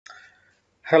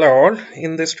Hello all,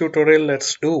 in this tutorial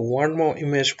let's do one more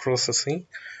image processing.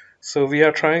 So we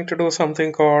are trying to do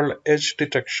something called edge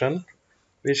detection,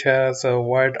 which has a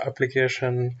wide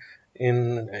application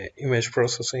in image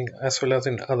processing as well as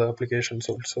in other applications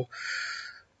also.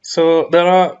 So there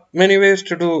are many ways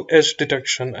to do edge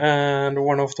detection, and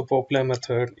one of the popular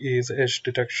method is edge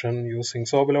detection using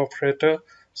Sobel operator.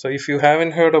 So if you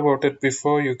haven't heard about it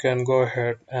before, you can go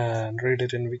ahead and read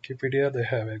it in Wikipedia. They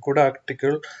have a good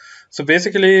article. So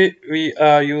basically we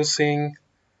are using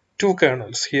two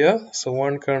kernels here. So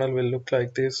one kernel will look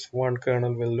like this, one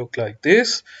kernel will look like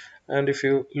this. And if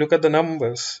you look at the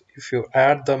numbers, if you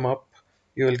add them up,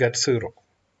 you will get 0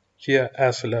 here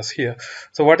as well as here.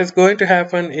 So what is going to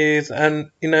happen is,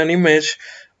 in an image,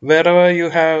 wherever you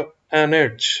have an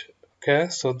edge, okay,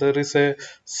 so there is a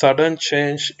sudden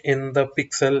change in the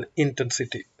pixel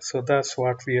intensity. So that's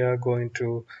what we are going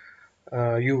to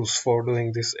use for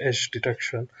doing this edge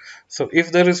detection. So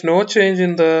if there is no change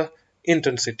in the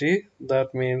intensity,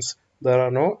 that means there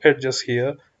are no edges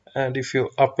here. And if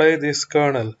you apply this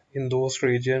kernel in those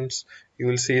regions, you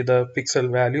will see the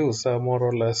pixel values are more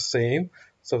or less same.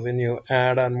 So when you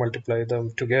add and multiply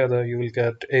them together, you will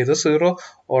get either 0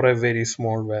 or a very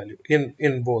small value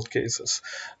in both cases.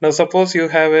 Now suppose you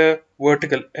have a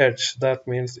vertical edge. That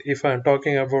means if I'm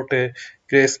talking about a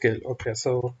grayscale, okay,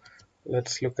 so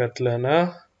let's look at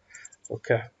Lena.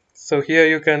 Okay, so here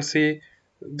you can see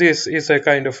this is a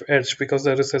kind of edge because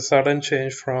there is a sudden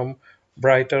change from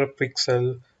brighter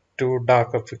pixel to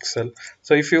darker pixel.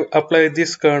 So if you apply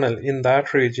this kernel in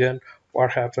that region,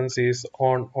 what happens is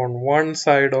on one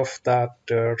side of that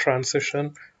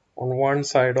transition, on one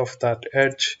side of that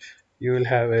edge, you will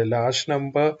have a large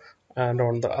number, and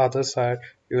on the other side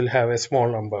you will have a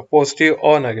small number, positive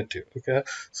or negative. Okay,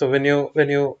 so when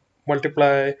you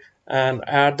multiply and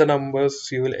add the numbers,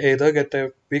 you will either get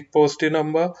a big positive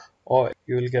number or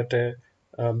you will get a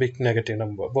big negative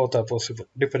number. Both are possible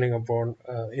depending upon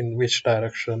in which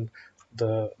direction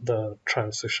the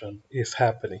transition is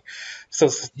happening. So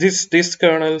this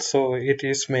kernel, so it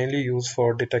is mainly used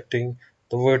for detecting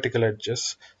the vertical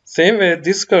edges. Same way,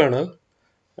 this kernel,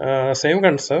 same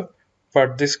concept,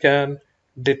 but this can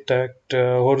detect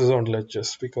horizontal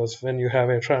edges, because when you have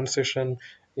a transition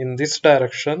in this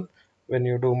direction, when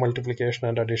you do multiplication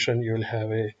and addition, you will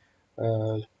have a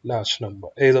large number,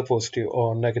 either positive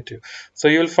or negative. So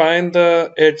you will find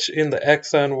the edge in the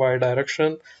x and y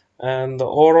direction, and the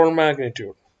overall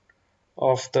magnitude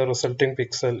of the resulting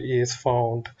pixel is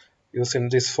found using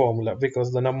this formula,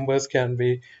 because the numbers can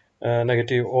be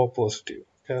negative or positive.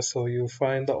 Okay, so you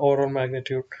find the overall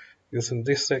magnitude using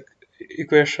this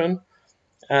equation,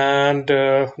 and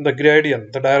the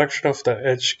gradient, the direction of the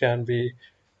edge, can be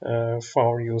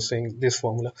found using this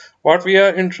formula. What we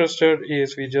are interested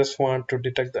is, we just want to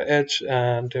detect the edge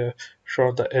and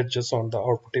show the edges on the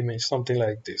output image, something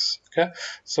like this. Okay,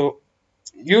 so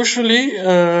usually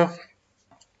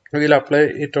we'll apply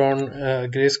it on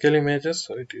grayscale images,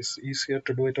 so it is easier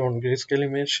to do it on grayscale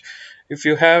image. If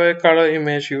you have a color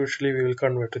image, usually we will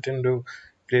convert it into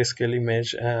grayscale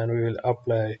image and we will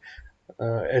apply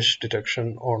edge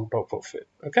detection on top of it.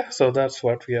 Okay, so that's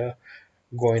what we are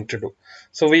going to do.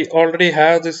 So we already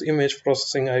have this image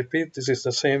processing IP. This is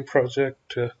the same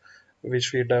project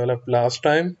which we developed last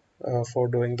time for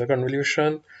doing the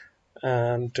convolution,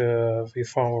 and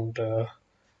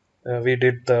we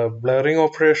did the blurring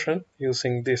operation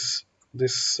using this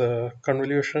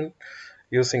convolution,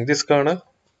 using this kernel,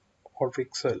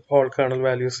 all kernel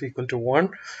values equal to 1.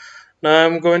 Now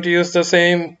I'm going to use the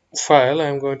same file.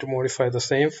 I'm going to modify the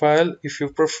same file. If you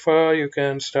prefer, you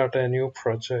can start a new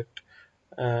project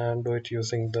and do it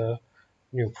using the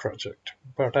new project,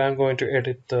 but I'm going to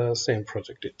edit the same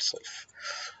project itself.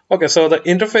 Okay, so the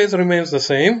interface remains the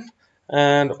same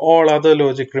and all other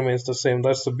logic remains the same.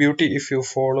 That's the beauty if you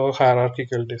follow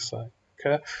hierarchical design.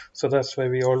 Okay, so that's why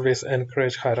we always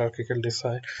encourage hierarchical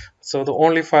design. So the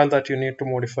only file that you need to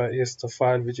modify is the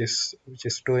file which is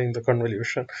doing the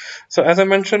convolution. So as I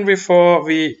mentioned before,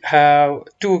 we have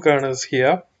two kernels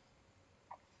here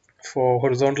for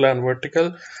horizontal and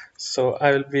vertical. So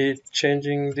I will be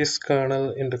changing this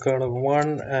kernel into kernel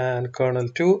 1 and kernel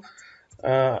 2.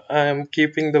 I am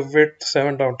keeping the width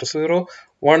 7 down to 0.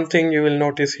 One thing you will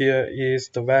notice here is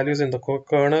the values in the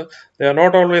kernel, they are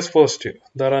not always positive.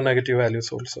 There are negative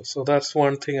values also. So that's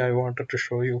one thing I wanted to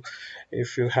show you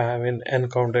if you haven't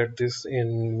encountered this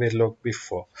in Verilog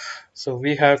before. So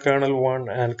we have kernel 1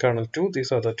 and kernel 2.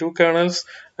 These are the two kernels.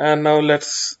 And now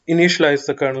let's initialize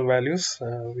the kernel values,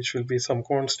 which will be some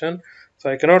constant. So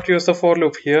I cannot use the for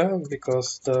loop here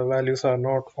because the values are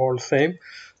not all same.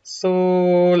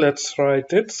 So let's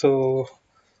write it. So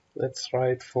Let's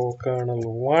write for kernel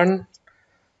 1.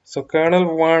 So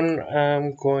kernel 1,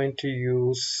 I'm going to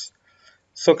use,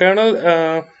 so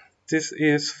kernel, this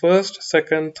is first,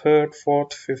 second, third,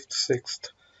 fourth, fifth, sixth,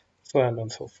 so on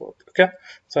and so forth. Okay,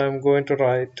 so I'm going to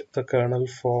write the kernel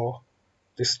for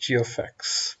this g of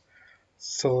x.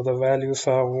 So the values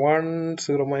are 1,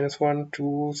 0, minus 1,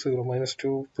 2, 0, minus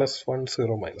 2, plus 1,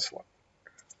 0, minus 1.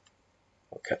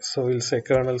 Okay, so we'll say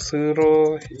kernel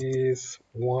 0 is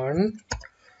 1.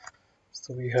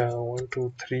 So we have 1,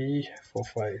 2, 3, 4,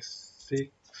 5,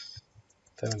 6,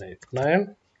 7, 8,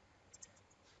 9.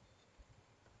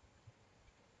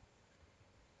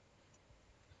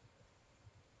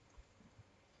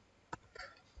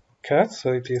 Okay,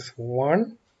 so it is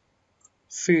 1,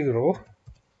 0,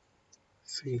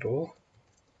 0,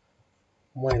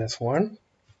 minus 1,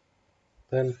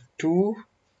 then 2,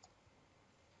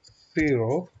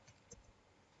 0,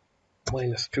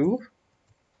 minus 2,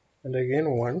 and again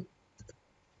 1,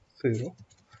 0,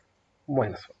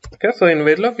 minus 1. Okay, so in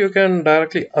Verilog you can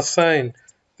directly assign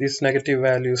these negative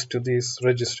values to these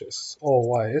registers or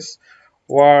wires.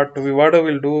 What Vivado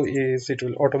will do is it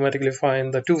will automatically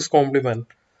find the 2's complement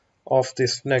of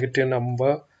this negative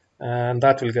number, and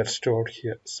that will get stored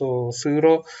here. So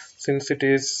 0, since it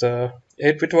is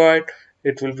 8-bit wide,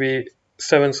 it will be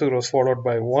 7 zeros followed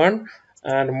by 1,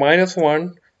 and minus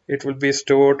 1, it will be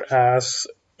stored as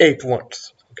 8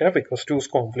 ones. Okay, because 2's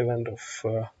complement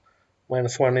of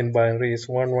minus 1 in binary is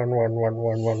 1 1 1 1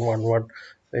 1 1 1 1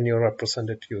 when you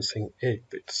represent it using 8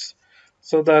 bits.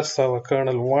 So that's our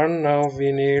kernel 1. Now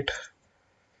we need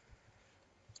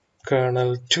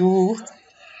kernel 2,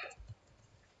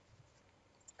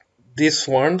 this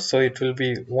one, so it will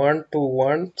be 1 2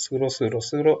 1 0 0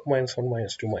 0 minus 1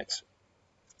 minus 2 minus 1.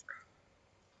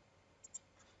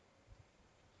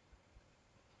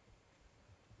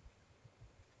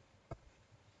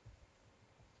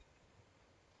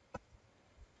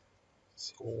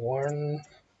 So 1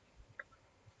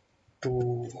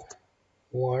 2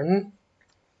 1,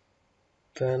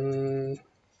 then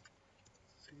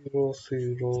 0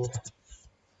 0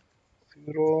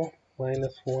 0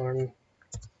 minus 1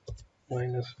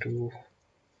 minus 2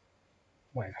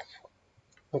 minus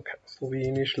 1. Okay, so we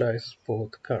initialize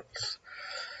both kernels.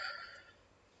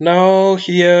 Now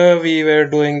here we were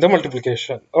doing the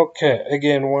multiplication. Okay,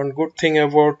 again, one good thing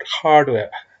about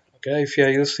hardware. Okay, if you are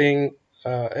using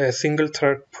a single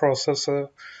thread processor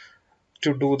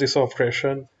to do this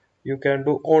operation, you can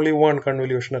do only one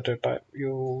convolution at a time.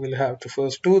 You will have to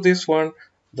first do this one,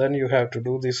 then you have to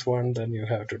do this one, then you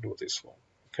have to do this one.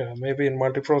 Okay, maybe in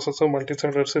multiprocessor,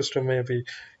 multi-threaded system, maybe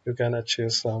you can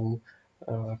achieve some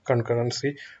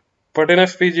concurrency. But in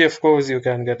FPGA, of course, you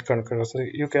can get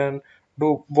concurrency. You can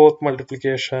do both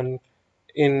multiplication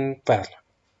in parallel.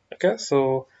 Okay,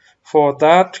 so for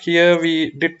that, here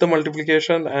we did the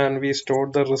multiplication and we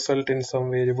stored the result in some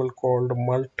variable called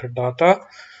mult data.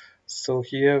 So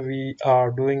here we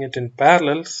are doing it in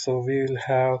parallel. So we will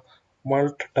have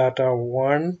mult data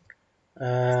 1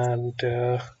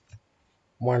 and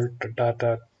mult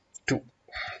data 2.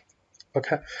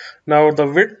 Okay, now the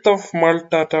width of mult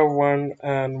data 1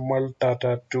 and mult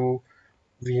data 2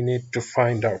 we need to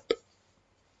find out.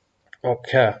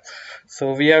 Okay,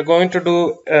 so we are going to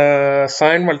do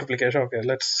sign multiplication. Okay,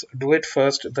 let's do it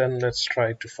first, then let's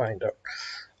try to find out.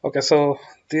 Okay, so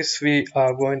this we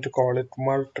are going to call it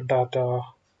mult data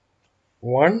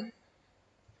 1.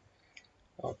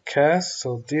 Okay,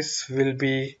 so this will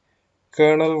be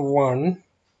kernel 1,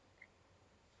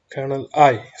 kernel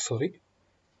I, sorry,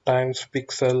 times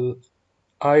pixel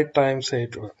I times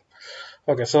 8.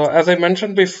 Okay, so as I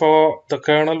mentioned before, the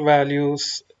kernel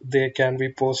values, they can be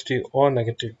positive or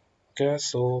negative. Okay,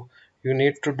 so you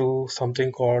need to do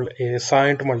something called a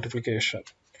signed multiplication.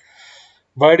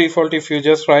 By default, if you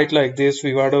just write like this,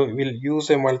 Vivado will use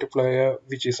a multiplier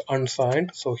which is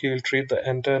unsigned. So he will treat the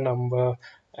entire number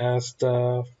as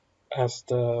the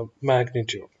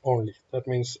magnitude only. That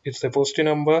means it's a positive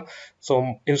number.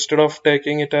 So instead of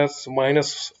taking it as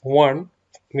minus 1,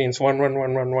 means 1 1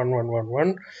 1 1 1 1 1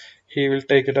 1, he will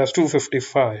take it as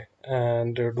 255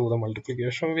 and do the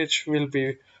multiplication, which will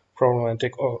be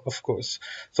problematic, of course.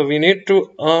 So we need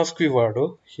to ask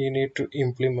Vivado, he need to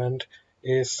implement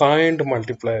a signed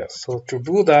multiplier. So to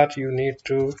do that, you need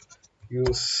to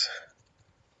use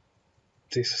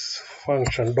this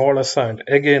function $signed.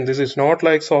 Again, this is not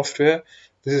like software.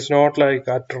 This is not like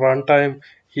at runtime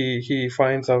he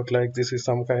finds out like this is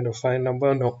some kind of signed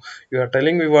number. No, you are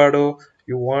telling Vivado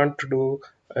you want to do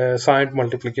a signed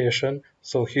multiplication,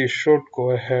 so he should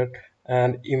go ahead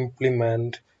and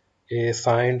implement a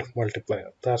signed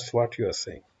multiplier. That's what you are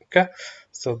saying. Okay,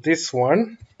 so this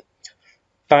one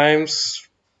times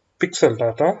pixel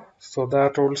data, so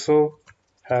that also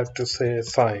have to say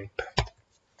signed.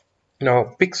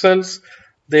 Now pixels,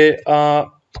 they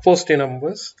are posty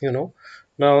numbers,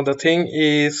 Now the thing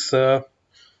is,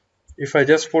 if I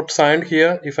just put signed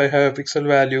here, if I have a pixel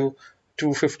value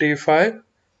 255,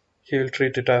 he will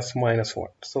treat it as -1.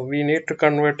 So we need to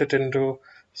convert it into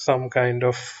some kind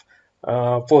of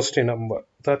posty number.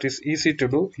 That is easy to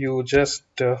do. You just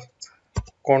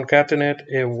concatenate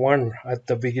a 1 at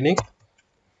the beginning.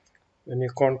 When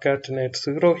you concatenate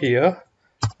 0 here,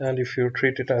 and if you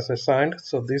treat it as a signed,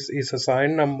 so this is a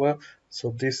signed number,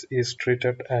 so this is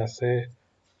treated as a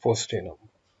posty number.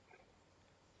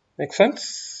 Make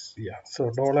sense? Yeah.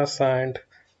 So dollar signed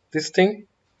this thing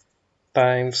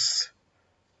times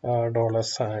dollar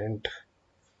signed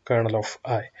kernel of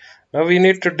I. Now we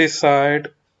need to decide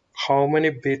how many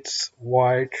bits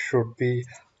wide should be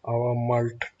our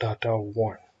mult data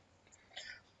 1.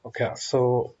 Okay, so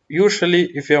usually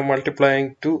if you are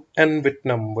multiplying two n-bit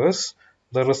numbers,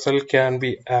 the result can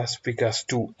be as big as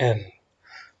 2n.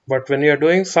 But when you are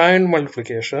doing signed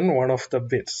multiplication, one of the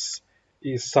bits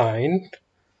is signed.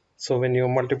 So when you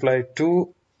multiply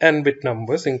two n-bit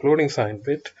numbers, including signed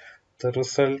bit, the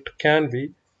result can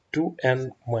be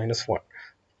 2n minus 1.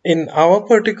 In our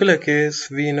particular case,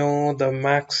 we know the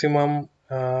maximum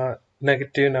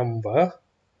negative number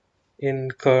in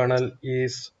kernel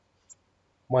is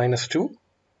 -2.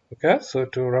 Okay, so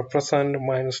to represent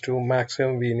 -2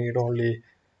 maximum, we need only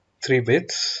 3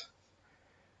 bits.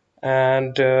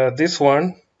 And this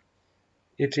one,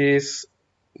 it is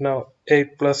now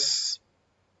 8 plus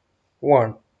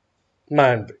 1,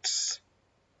 9 bits.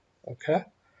 Okay,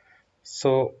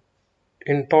 so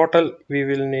in total, we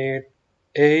will need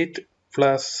 8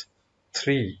 plus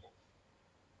 3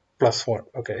 plus 1.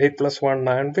 Okay, 8 plus 1,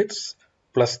 9 bits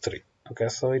plus 3. Okay,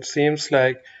 so it seems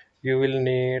like you will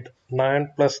need 9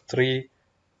 plus 3,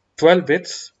 12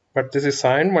 bits, but this is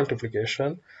sign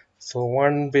multiplication. So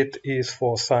 1 bit is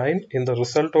for sign. In the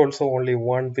result also only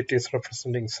 1 bit is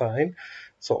representing sign.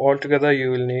 So altogether you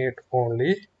will need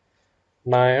only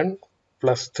 9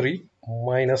 plus 3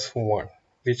 minus 1,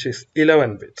 which is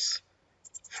 11 bits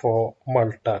for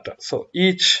mult data. So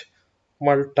each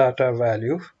mult data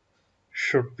value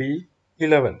should be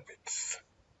 11 bits.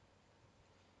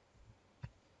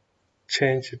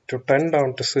 Change it to 10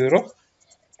 down to 0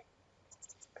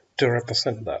 to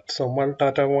represent that. So mult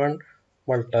data 1,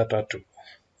 mult data 2.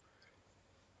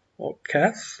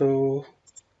 Okay, so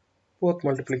both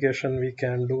multiplication we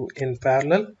can do in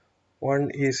parallel.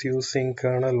 One is using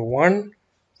kernel 1,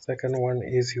 second one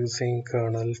is using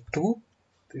kernel 2.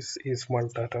 This is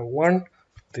mult data 1,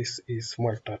 this is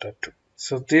mult data 2.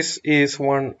 So this is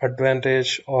one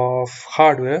advantage of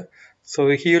hardware. So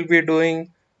he will be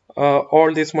doing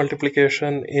all this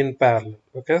multiplication in parallel.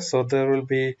 Okay, so there will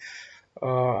be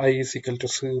I is equal to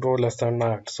 0 less than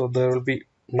 9. So there will be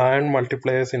 9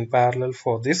 multipliers in parallel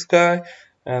for this guy,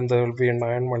 and there will be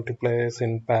 9 multipliers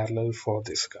in parallel for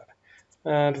this guy.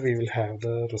 And we will have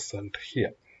the result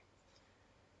here,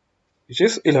 which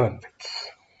is 11 bits.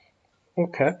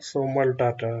 Okay, so mult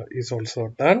data is also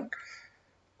done.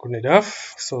 Good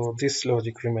enough. So this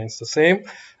logic remains the same.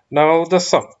 Now the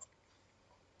sum.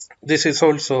 This is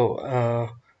also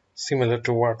similar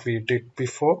to what we did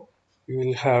before. You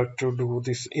will have to do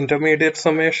this intermediate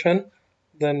summation,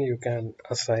 then you can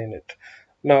assign it.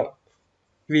 Now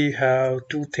we have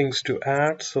two things to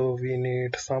add, so we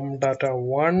need some data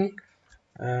 1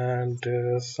 and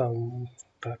some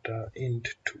data int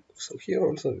 2. So here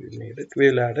also we need it,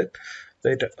 we'll add it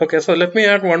later. Okay, so let me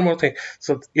add one more thing.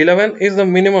 So 11 is the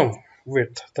minimum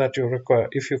width that you require.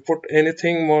 If you put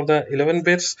anything more than 11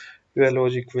 bits, your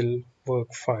logic will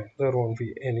work fine, there won't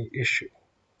be any issue.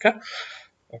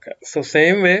 Okay, so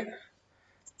same way,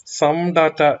 some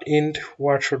data int,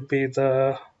 what should be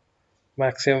the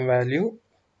maximum value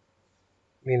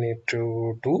we need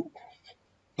to do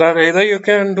that. Either you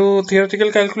can do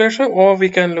theoretical calculation or we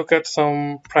can look at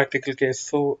some practical case.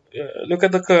 So look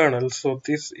at the kernel. So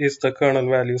this is the kernel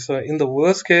value. So in the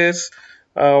worst case,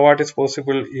 what is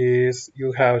possible is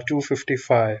you have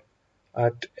 255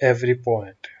 at every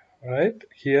point, right?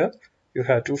 Here you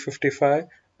have 255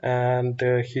 and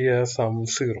here some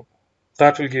 0.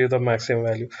 That will give the maximum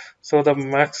value. So the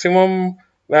maximum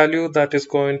value that is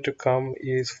going to come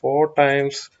is 4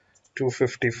 times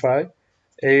 255,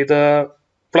 either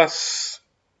plus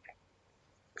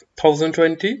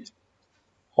 1020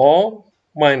 or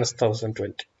minus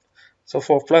 1020. So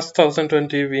for plus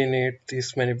 1020 we need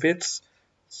this many bits.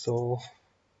 So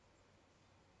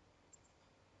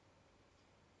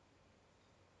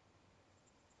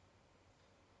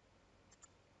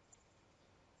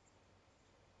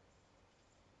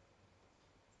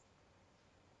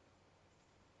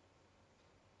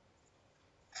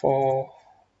for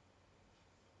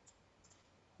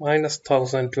minus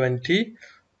 1020.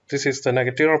 This is the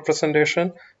negative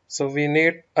representation. So we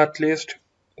need at least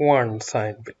one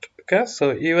sign bit. Okay,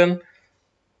 so even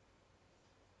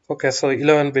okay, so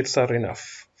 11 bits are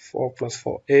enough. 4 plus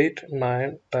 4, 8,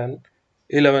 9, 10,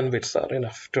 11 bits are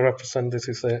enough to represent this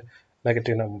is a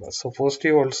negative number. So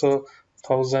positive also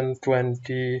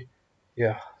 1020,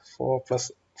 yeah, 4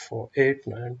 plus 4, 8,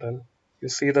 9, 10. You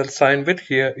see the sign bit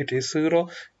here, it is 0.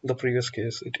 In the previous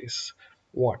case, it is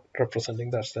 1,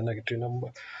 representing that's the negative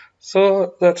number.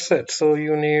 So that's it. So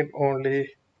you need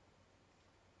only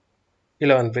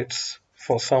 11 bits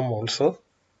for sum also.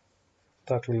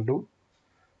 That will do.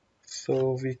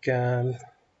 So we can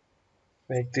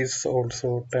make this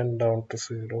also 10 down to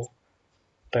 0,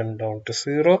 10 down to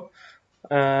 0,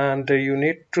 and you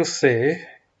need to say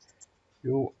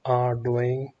you are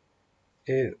doing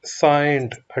a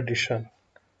signed addition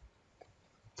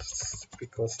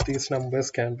because these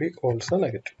numbers can be also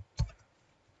negative.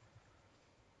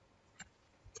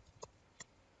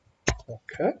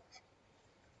 Okay,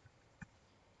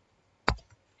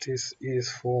 this is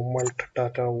for mult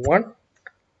data 1,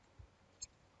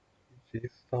 this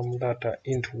is some data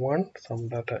int 1, some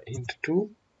data int 2,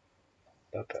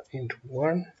 data int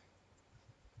 1.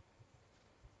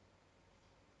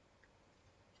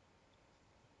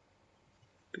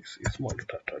 This is mult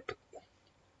data 2.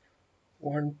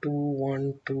 1 2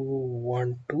 1 2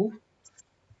 1 2.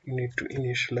 You need to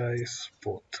initialize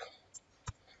both.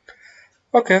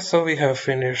 Okay, so we have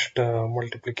finished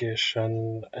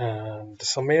multiplication and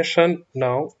summation.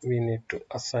 Now we need to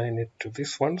assign it to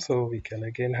this one. So we can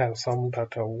again have some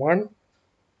data 1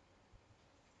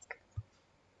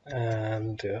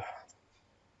 and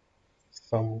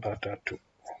some data 2.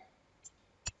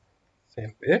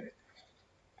 Same way,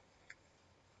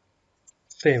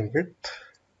 same width.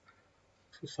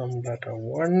 So some data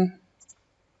 1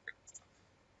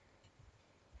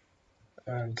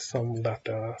 and some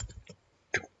data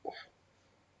 2.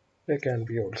 They can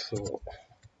be also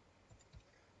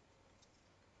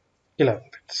 11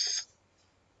 bits.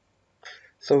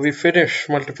 So we finish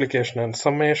multiplication and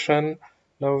summation.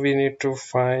 Now we need to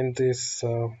find these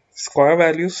square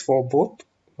values for both.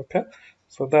 Okay,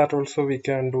 so that also we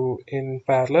can do in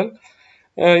parallel.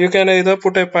 You can either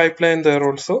put a pipeline there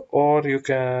also, or you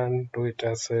can do it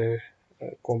as a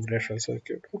combinational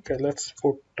circuit. Okay, let's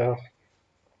put a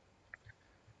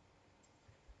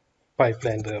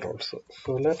pipeline there also.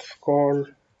 So let's call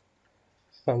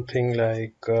something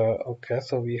like okay,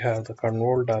 so we have the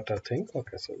convol data thing.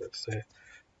 Okay, so let's say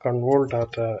convol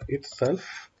data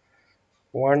itself.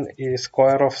 1 is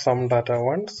square of some data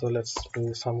 1, so let's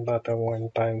do some data 1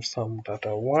 times some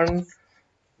data 1.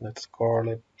 Let's call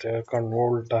it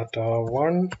convol data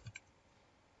 1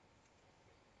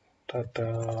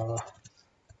 data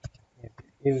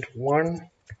int 1,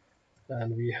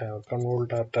 and we have convol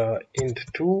data int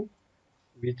 2,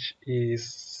 which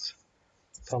is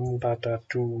some data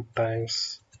 2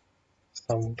 times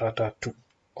some data 2.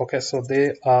 Okay, so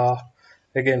they are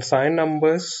again signed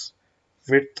numbers.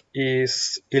 Width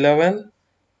is 11,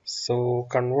 so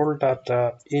convol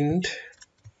data int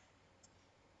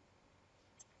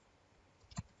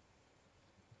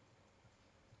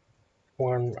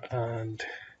 1 and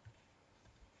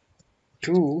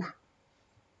 2,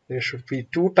 there should be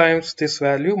 2 times this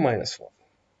value minus 1.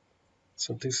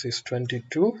 So this is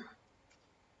 22.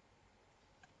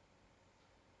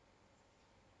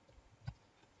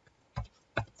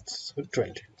 So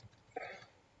 20.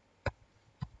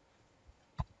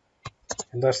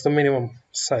 And that's the minimum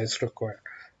size required.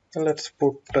 And let's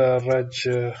put reg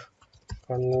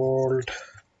convol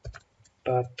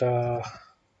data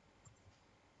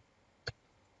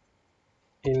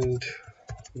int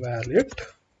valid,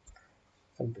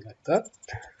 something like that.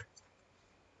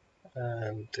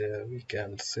 And we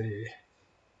can say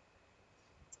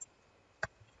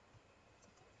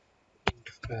int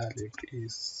valid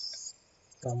is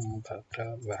some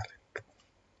data valid.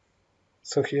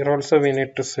 So here also we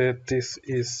need to say this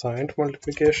is signed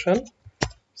multiplication,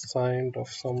 signed of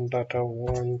some data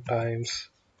 1 times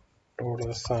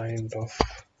dollar signed of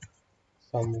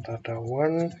some data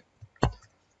 1,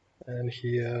 and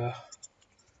here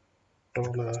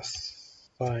dollar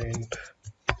signed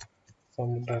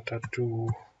some data 2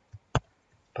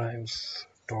 times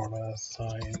dollar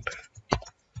signed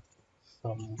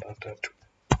some data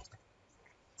 2.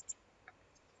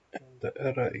 And the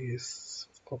error is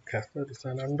okay, there is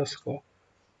an underscore.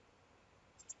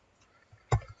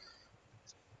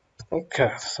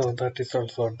 Okay, so that is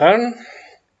also done.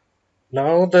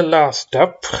 Now the last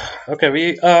step. Okay,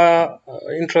 we are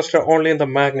interested only in the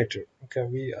magnitude. Okay,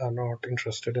 we are not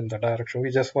interested in the direction.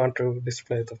 We just want to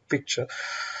display the picture.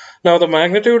 Now the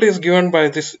magnitude is given by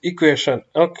this equation.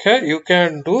 Okay, you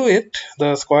can do it,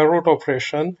 the square root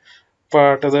operation,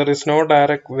 but there is no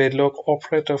direct Verilog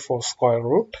operator for square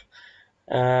root.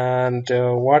 And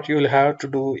what you will have to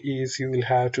do is you will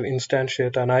have to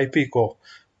instantiate an IP core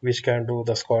which can do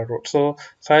the square root. So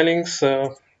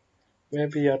Xilinx,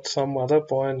 maybe at some other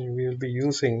point we will be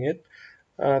using it.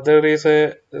 There is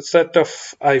a set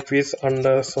of IPs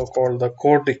under so-called the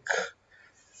codic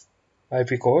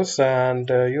IP cores, and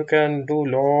you can do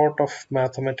lot of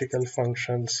mathematical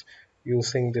functions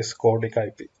using this codic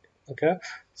IP. Okay,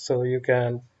 so you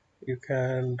can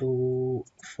do,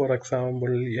 for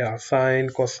example, yeah, sine,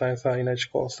 cosine, sin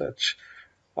h, cos h,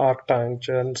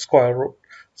 arctangent, square root.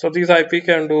 So these IP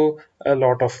can do a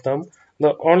lot of them.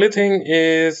 The only thing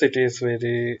is it is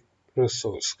very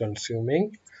resource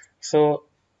consuming. So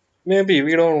maybe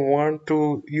we don't want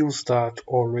to use that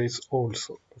always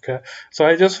also. Okay, so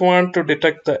I just want to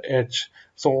detect the edge.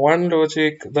 So one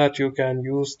logic that you can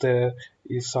use there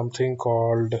is something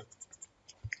called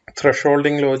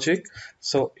thresholding logic.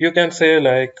 So you can say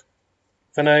like,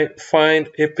 when I find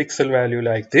a pixel value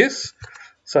like this,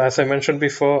 so as I mentioned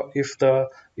before, if the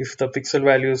pixel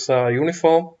values are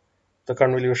uniform, the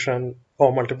convolution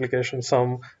or multiplication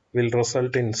sum will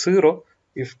result in 0.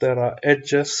 If there are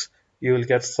edges, you will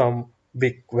get some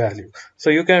big value. So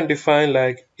you can define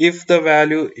like, if the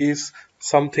value is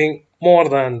something more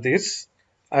than this,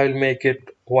 I will make it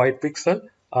white pixel,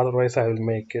 otherwise I will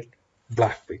make it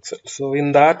black pixel. So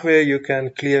in that way you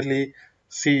can clearly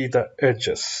see the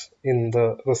edges in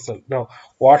the result. Now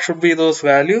what should be those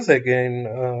values?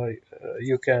 Again,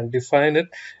 you can define it.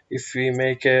 If we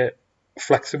make a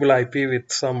flexible IP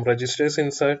with some registers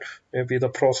inside, maybe the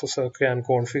processor can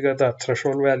configure that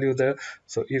threshold value there.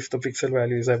 So if the pixel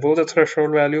value is above the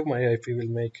threshold value, my IP will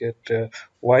make it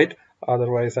white,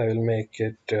 otherwise I will make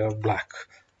it black.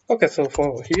 Okay, so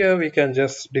for here we can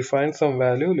just define some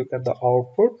value, look at the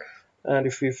output, and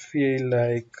if we feel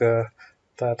like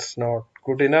that's not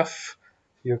good enough,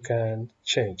 you can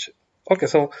change it. Okay,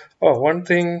 so one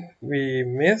thing we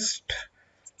missed,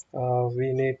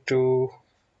 we need to,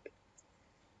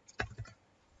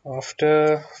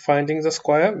 after finding the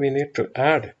square, we need to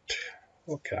add it.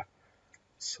 Okay,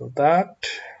 so that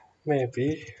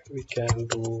maybe we can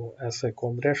do as a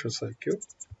combination circuit,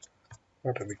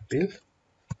 not a big deal,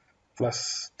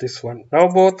 plus this one. Now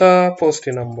both are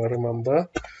positive number, remember,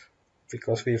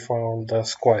 because we found the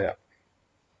square,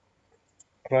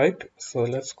 right? So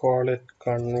let's call it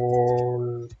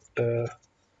convol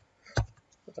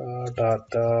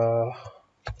data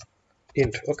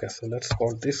int. Okay, so let's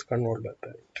call this convol data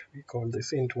int. We call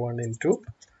this int1, int2.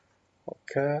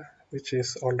 Okay, which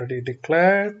is already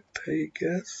declared, I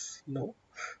guess. No.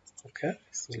 Okay,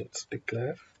 so let's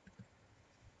declare.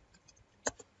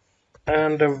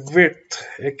 And the width,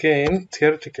 again,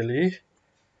 theoretically,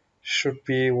 should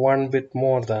be 1 bit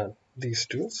more than these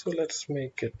two. So let's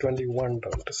make it 21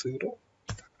 down to 0.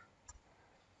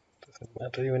 Doesn't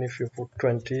matter, even if you put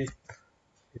 20,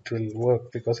 it will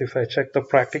work, because if I check the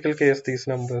practical case, these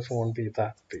numbers won't be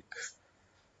that big.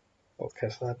 Okay,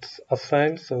 so that's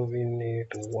assigned, so we need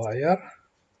wire.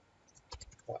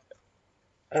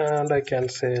 And I can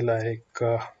say like,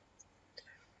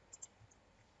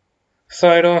 so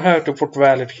I don't have to put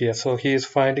valid here. So he is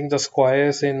finding the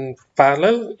squares in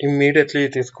parallel. Immediately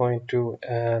it is going to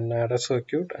add a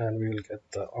circuit, and we will get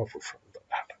the output from the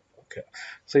data. Okay.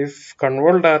 So if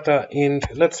convol data int,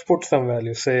 let's put some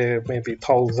value, say maybe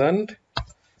 1000.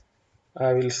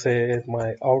 I will say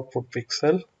my output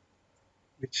pixel,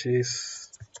 which is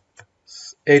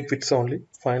 8 bits only.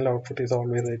 Final output is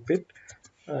always 8 bit.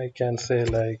 I can say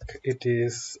like it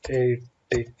is 8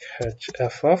 tick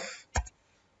HFF,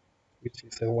 which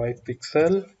is a white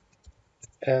pixel,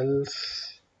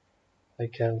 else I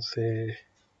can say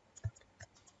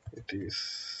it is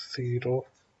 0,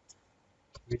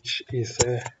 which is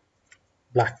a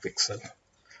black pixel.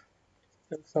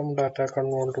 And some data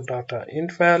convert to data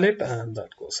invalid, and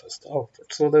that goes as the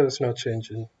output. So there is no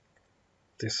change in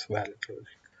this valid logic.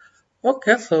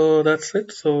 Okay, so that's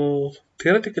it. So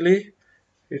theoretically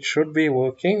it should be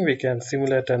working. We can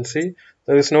simulate and see.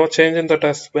 There is no change in the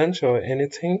test bench or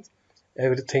anything.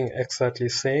 Everything exactly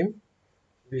same.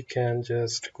 We can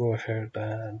just go ahead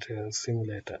and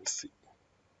simulate and see.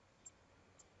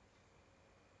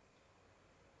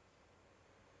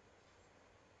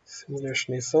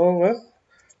 Simulation is over.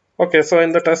 Okay, so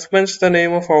in the test bench, the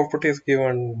name of output is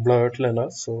given blurred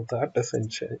learner, so that doesn't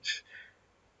change.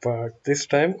 But this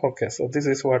time, okay, so this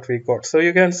is what we got. So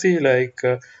you can see like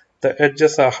the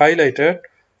edges are highlighted,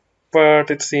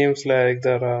 but it seems like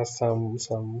there are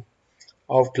some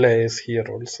outliers here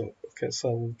also. Okay,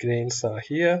 some grains are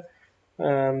here,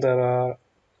 and there are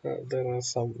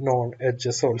some known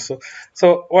edges also.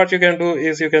 So what you can do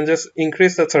is you can just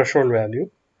increase the threshold value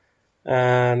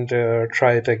and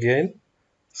try it again,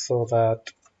 so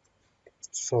that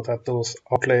those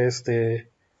outliers they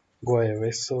go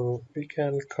away. So we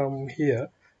can come here,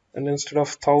 and instead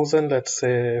of 1000, let's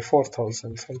say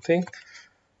 4000 something,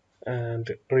 and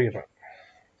rerun.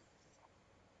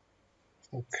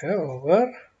 Okay,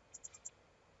 over,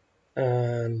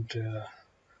 and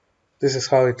this is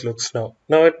how it looks now.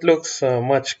 Now it looks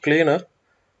much cleaner.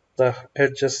 The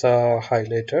edges are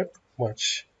highlighted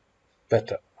much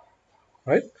better,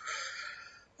 right?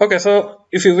 Okay, so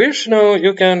if you wish now,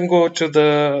 you can go to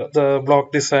the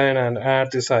block design and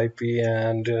add this IP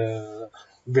and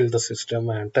build the system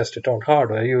and test it on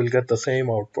hardware. You will get the same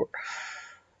output.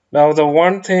 Now, the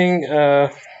one thing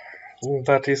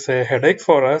that is a headache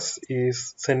for us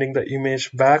is sending the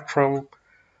image back from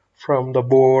the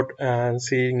board and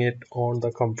seeing it on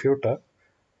the computer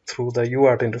through the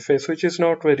UART interface, which is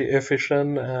not very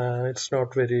efficient and it's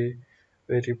not very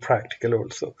practical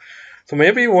also. So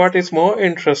maybe what is more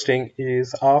interesting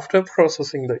is after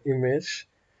processing the image,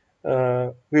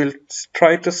 we'll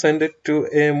try to send it to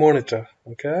a monitor.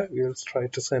 Okay, we'll try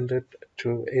to send it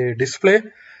to a display,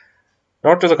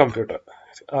 not to the computer,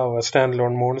 our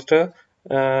standalone monitor,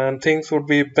 and things would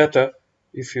be better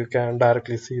if you can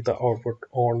directly see the output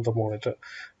on the monitor.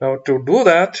 Now to do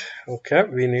that, okay,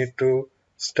 we need to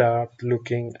start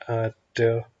looking at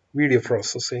video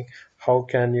processing. How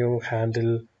can you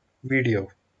handle video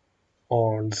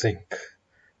on Zynq?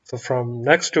 So from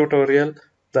next tutorial,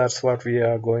 that's what we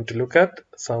are going to look at,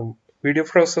 some video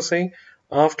processing.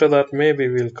 After that, maybe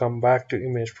we'll come back to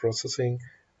image processing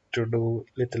to do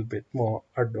little bit more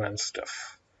advanced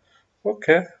stuff.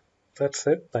 Okay, that's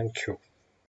it. Thank you.